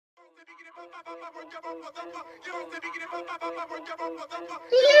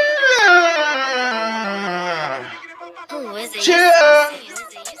Yeah. Chill.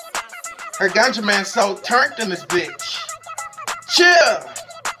 Herbganjamane so turned in this bitch. Chill.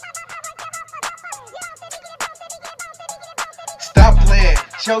 Stop playing.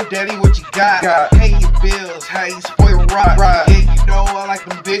 Show daddy what you got. Pay your bills. How you spoil rock. Yeah, you know I like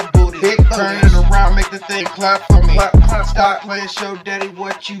them big booties. Turn it around, make the thing clap for me. Stop playing. Show daddy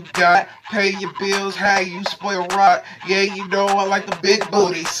what you got. Pay your bills. How you spoil rock. Yeah, you know I like the big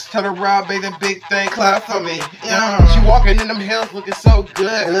booties. Turn around, make the big thing clap for me. She walking in them hills looking so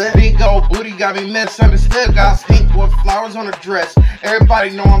good. Big old booty got me misunderstood. Got stink with flowers on her dress. Everybody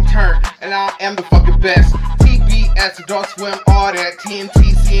know I'm turned, and I am the fucking best. TBS, Adult Swim, all that.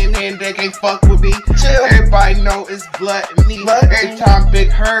 TNT, CNN, they can't fuck with me. Chill. Everybody know it's blood and me. Every time Big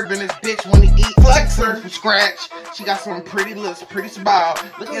Herb and his bitch when he eat flexer from scratch. She got some pretty lips, pretty smile.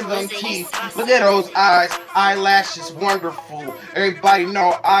 Look at them teeth, look at those eyes. Eyelashes, wonderful. Everybody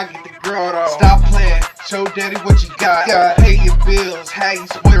know I get the girl though. Stop playing, show daddy what you got. Pay your bills, how you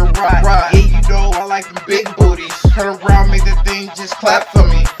spoil right. Yeah, you know I like them big booties. Turn around, make the thing just clap for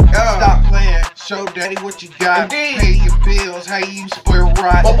me. Stop playing, show daddy what you got. Pay your bills, how you spoil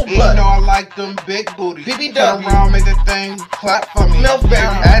right. Yeah, you know I like them big booties. Turn around, make the thing clap for me.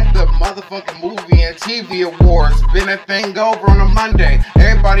 At the motherfucking movie and TV awards, been a thing over on a Monday.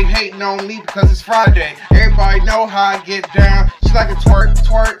 Everybody hating on me because it's Friday. Everybody know how I get down. She like a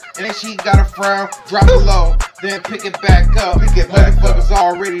twerk, and then she got a frown. Drop it low, then pick it back up. Motherfuckers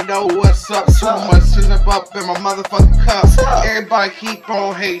already know what's up. So much sizzle up in my motherfucking cup. Everybody keep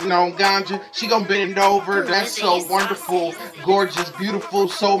on hating on Ganja. She gon' bend over, that's so wonderful. Gorgeous, beautiful,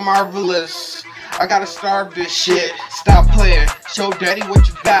 so marvelous. I gotta starve this shit. Stop playing, show daddy what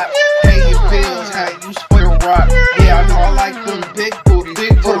you got. Pay your bills, how you spoil rock. Yeah, I know I like them big booties.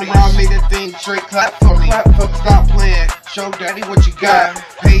 Turn around, make that thing straight clap for me. Stop playing, show daddy what you got.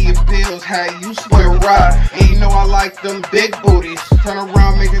 Pay your bills, how you spoil rock. Yeah, you know I like them big booties. Turn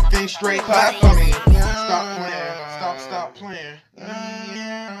around, make that thing straight clap for me. Stop playing, stop playing.